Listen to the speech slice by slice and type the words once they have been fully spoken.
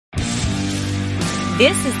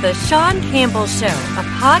This is the Sean Campbell Show, a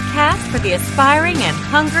podcast for the aspiring and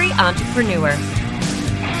hungry entrepreneur.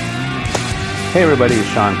 Hey everybody, it's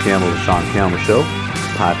Sean Campbell, the Sean Campbell Show,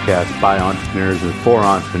 podcast by entrepreneurs and for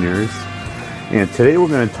entrepreneurs. And today we're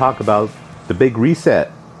going to talk about the big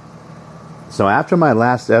reset. So after my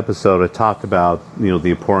last episode, I talked about, the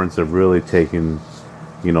importance of really taking,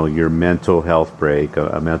 your mental health break,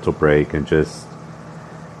 a mental break, and just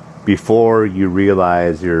before you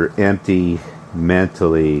realize you're empty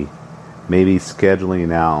mentally, maybe scheduling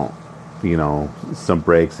out, some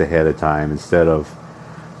breaks ahead of time instead of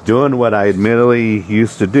doing what I admittedly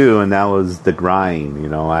used to do, and that was the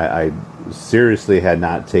grind. I seriously had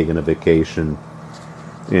not taken a vacation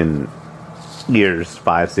in years,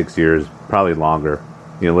 5-6 years, probably longer.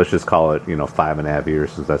 Let's just call it, 5.5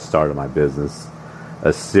 years since I started my business.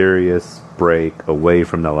 A serious break away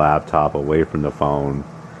from the laptop, away from the phone,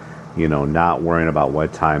 not worrying about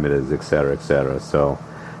what time it is, etc., etc. So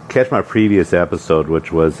catch my previous episode,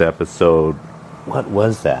 which was episode, what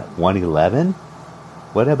was that, 111?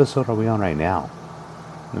 What episode are we on right now?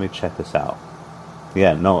 Let me check this out.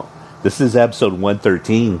 This is episode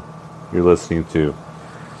 113 you're listening to.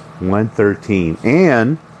 113.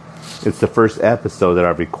 And it's the first episode that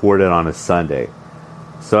I've recorded on a Sunday.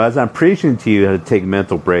 So as I'm preaching to you how to take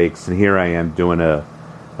mental breaks, and here I am doing a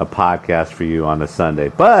podcast for you on a Sunday.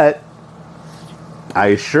 But I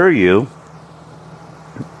assure you,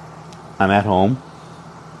 I'm at home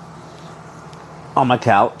on my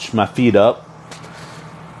couch, my feet up,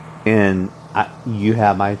 and you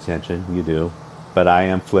have my attention, you do. But I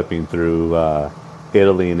am flipping through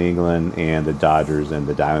Italy and England and the Dodgers and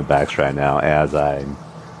the Diamondbacks right now as I'm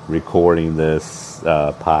recording this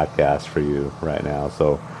podcast for you right now.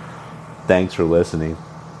 So thanks for listening.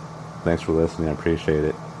 I appreciate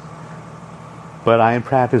it. But I am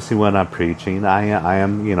practicing when I'm preaching. I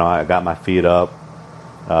am, I got my feet up,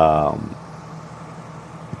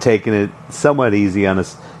 taking it somewhat easy on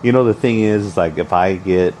this. The thing is like if I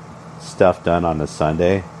get stuff done on a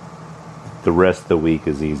Sunday, the rest of the week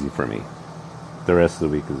is easy for me. The rest of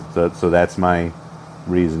the week is so that's my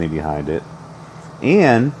reasoning behind it.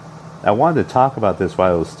 And I wanted to talk about this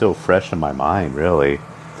while it was still fresh in my mind, really,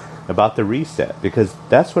 about the reset, because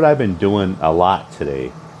that's what I've been doing a lot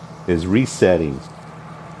today, is resetting.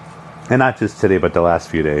 And not just today, but the last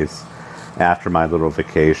few days after my little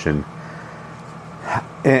vacation.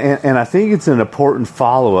 And I think it's an important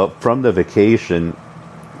follow-up from the vacation,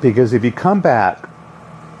 because if you come back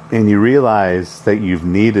and you realize that you've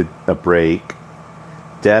needed a break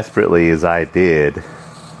desperately as I did,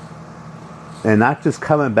 and not just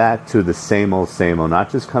coming back to the same old,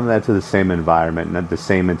 not just coming back to the same environment, not the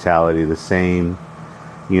same mentality, the same,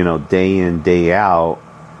 day in, day out,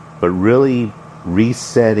 but really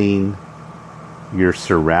resetting your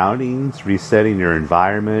surroundings, resetting your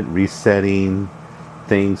environment, resetting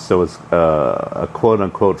things so it's a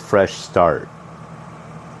quote-unquote fresh start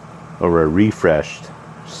or a refreshed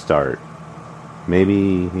start.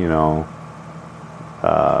 Maybe,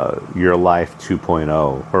 your life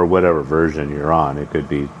 2.0 or whatever version you're on. It could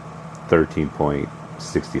be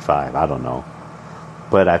 13.65. I don't know.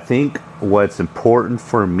 But I think what's important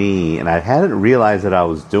for me, and I hadn't realized that I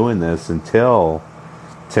was doing this until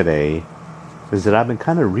today, is that I've been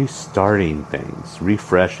kind of restarting things,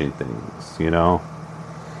 refreshing things,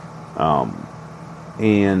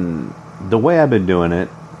 and the way I've been doing it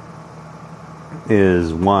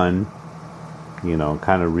is, one,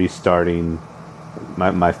 kind of restarting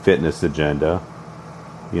my fitness agenda,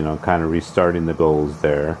 kind of restarting the goals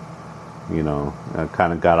there. I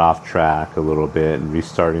kind of got off track a little bit and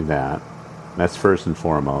restarting that. That's first and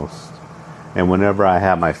foremost. And whenever I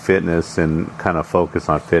have my fitness and kind of focus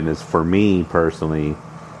on fitness, for me personally,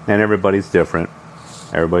 and everybody's different,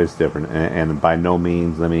 and by no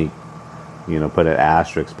means, let me, put an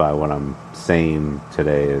asterisk by what I'm saying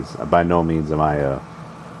today, is by no means am I a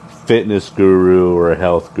fitness guru or a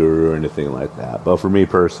health guru or anything like that. But for me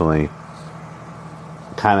personally,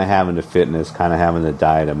 kind of having the fitness, kind of having the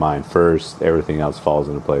diet in mind first, everything else falls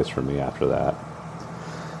into place for me after that.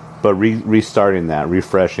 But restarting that,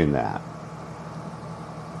 refreshing that.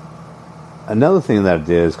 Another thing that I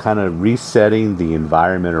did is kind of resetting the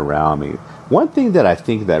environment around me. One thing that I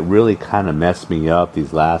think that really kind of messed me up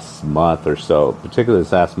these last month or so, particularly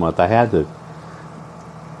this last month, I had to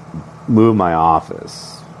move my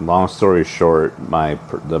office. Long story short,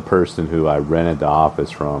 the person who I rented the office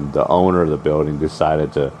from, the owner of the building,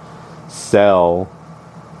 decided to sell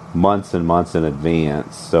months and months in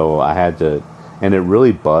advance. So I had to, and it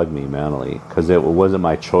really bugged me mentally because it wasn't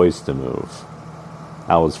my choice to move.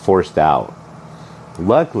 I was forced out.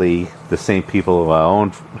 Luckily, the same people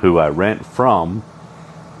who I rent from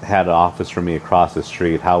had an office for me across the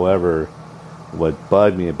street. However, what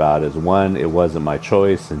bugged me about it is, one, it wasn't my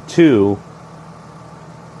choice, and two,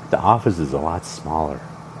 the office is a lot smaller.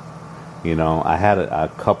 You know, I had a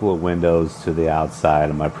couple of windows to the outside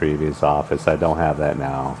of my previous office. I don't have that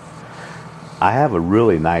now. I have a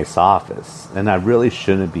really nice office, and I really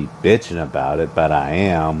shouldn't be bitching about it, but I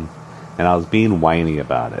am, and I was being whiny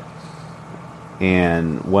about it.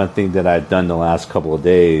 And one thing that I've done the last couple of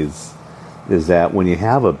days is that when you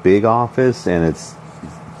have a big office and it's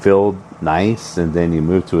filled nice, and then you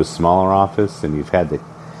move to a smaller office and you've had to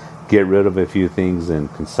get rid of a few things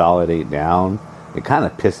and consolidate down, it kind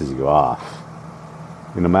of pisses you off.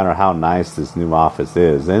 No matter how nice this new office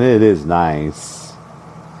is, and it is nice,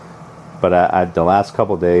 but I the last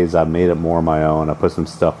couple of days I made it more my own. I put some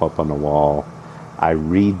stuff up on the wall. I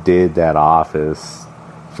redid that office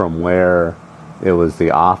from where it was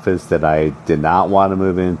the office that I did not want to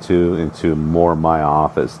move into more my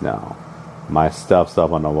office now. My stuff's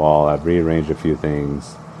up on the wall. I've rearranged a few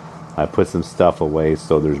things. I put some stuff away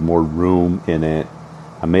so there's more room in it.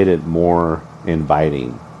 I made it more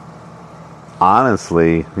inviting.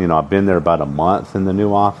 Honestly, you know, I've been there about a month in the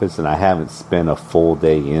new office, and I haven't spent a full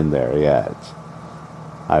day in there yet.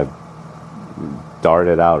 I've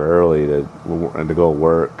darted out early to go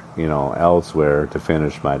work, you know, elsewhere to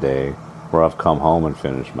finish my day, or I've come home and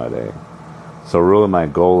finished my day. So really my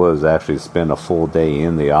goal is actually spend a full day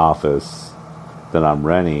in the office that I'm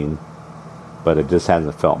renting, but it just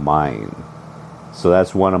hasn't felt mine. So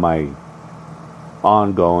that's one of my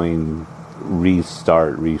ongoing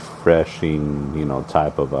restart, refreshing, you know,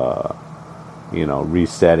 type of you know,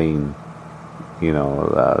 resetting, you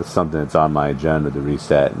know, something that's on my agenda to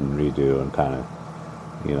reset and redo and kind of,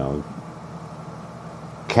 you know,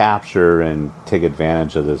 capture and take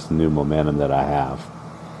advantage of this new momentum that I have,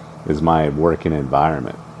 is my working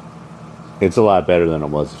environment. It's a lot better than it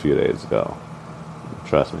was a few days ago.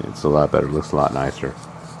 Trust me, it's a lot better. It looks a lot nicer.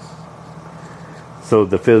 So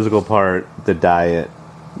the physical part, the diet,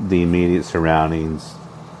 the immediate surroundings.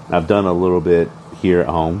 I've done a little bit here at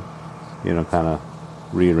home, you know, kind of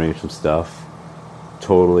rearrange some stuff.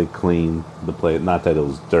 Totally clean the place. Not that it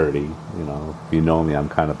was dirty, you know. If you know me, I'm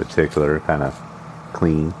kind of particular, kind of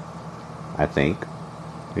clean, I think.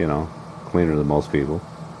 You know, cleaner than most people.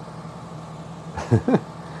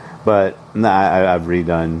 But no, I've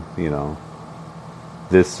redone, you know,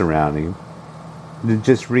 this surrounding.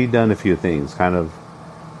 Just redone a few things, kind of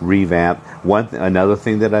revamped. Another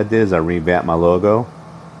thing that I did is I revamped my logo.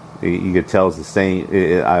 You could tell it's the same.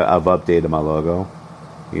 I've updated my logo.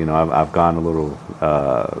 You know, I've gone a little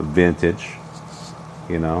vintage,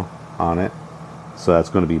 you know, on it. So that's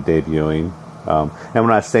going to be debuting. And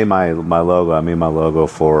when I say my logo, I mean my logo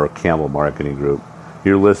for Campbell Marketing Group.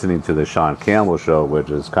 You're listening to the Sean Campbell Show, which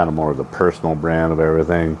is kind of more of the personal brand of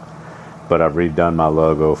everything. But I've redone my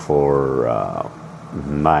logo for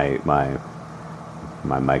my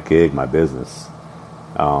gig, my business.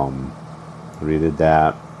 Redid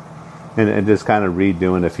that, and just kind of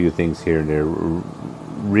redoing a few things here and there,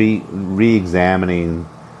 re-examining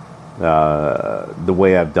the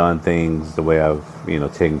way I've done things, the way I've, you know,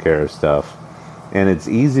 taken care of stuff. And it's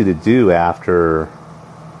easy to do after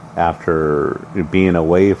being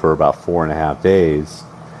away for about 4.5 days.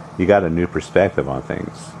 You got a new perspective on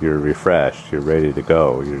things. You're refreshed. You're ready to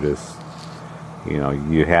go. You're just, you know,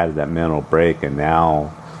 you had that mental break, and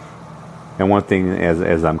now. And one thing,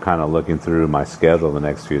 as I'm kind of looking through my schedule the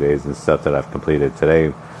next few days and stuff that I've completed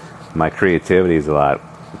today, my creativity is a lot,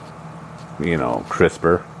 you know,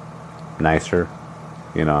 crisper, nicer.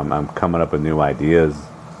 You know, I'm coming up with new ideas,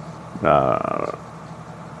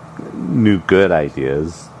 new good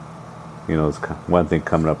ideas. You know, it's one thing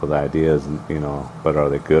coming up with ideas, you know, but are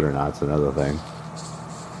they good or not? It's another thing.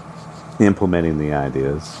 Implementing the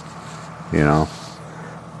ideas, you know.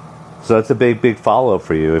 So that's a big follow-up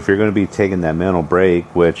for you. If you're going to be taking that mental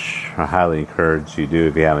break, which I highly encourage you do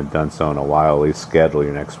if you haven't done so in a while, at least schedule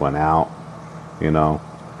your next one out, you know,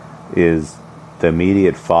 is the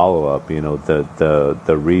immediate follow-up, you know,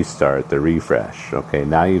 the restart, the refresh. Okay,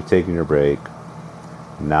 now you've taken your break.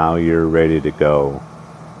 Now you're ready to go.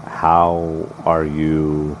 How are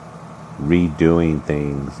you redoing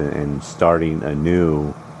things and starting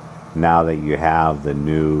anew now that you have the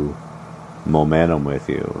new momentum with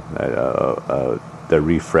you, the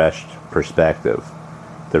refreshed perspective,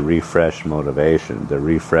 the refreshed motivation, the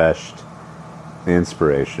refreshed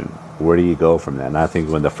inspiration? Where do you go from that? And I think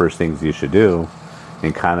one of the first things you should do,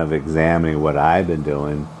 in kind of examining what I've been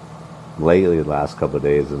doing lately the last couple of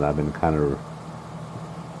days, and I've been kind of,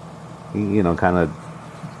 you know, kind of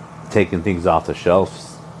taking things off the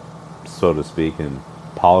shelf, so to speak, and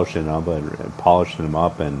polishing them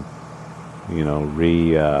up, and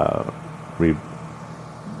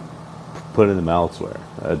putting them elsewhere,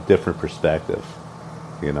 a different perspective.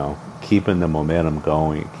 Keeping the momentum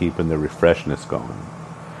going, keeping the refreshness going.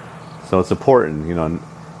 So it's important.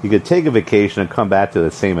 You could take a vacation and come back to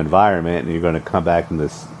the same environment, and you're going to come back in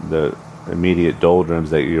the immediate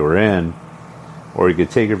doldrums that you were in, or you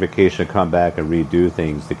could take your vacation and come back and redo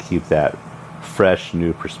things to keep that fresh,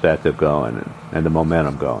 new perspective going and the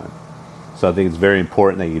momentum going. So I think it's very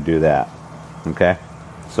important that you do that. Okay?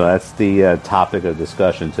 So that's the topic of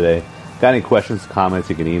discussion today. Got any questions, comments,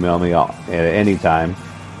 you can email me at any time.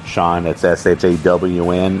 Shawn, that's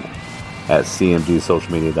SHAWN at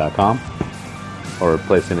cmgsocialmedia.com. Or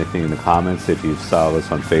place anything in the comments if you saw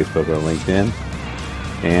this on Facebook or LinkedIn.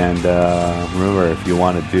 And remember, if you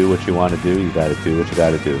want to do what you want to do, you got to do what you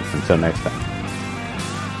got to do. Until next time.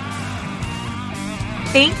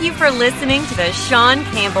 Thank you for listening to The Shawn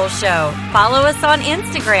Campbell Show. Follow us on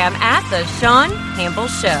Instagram at The Shawn Campbell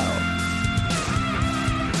Show.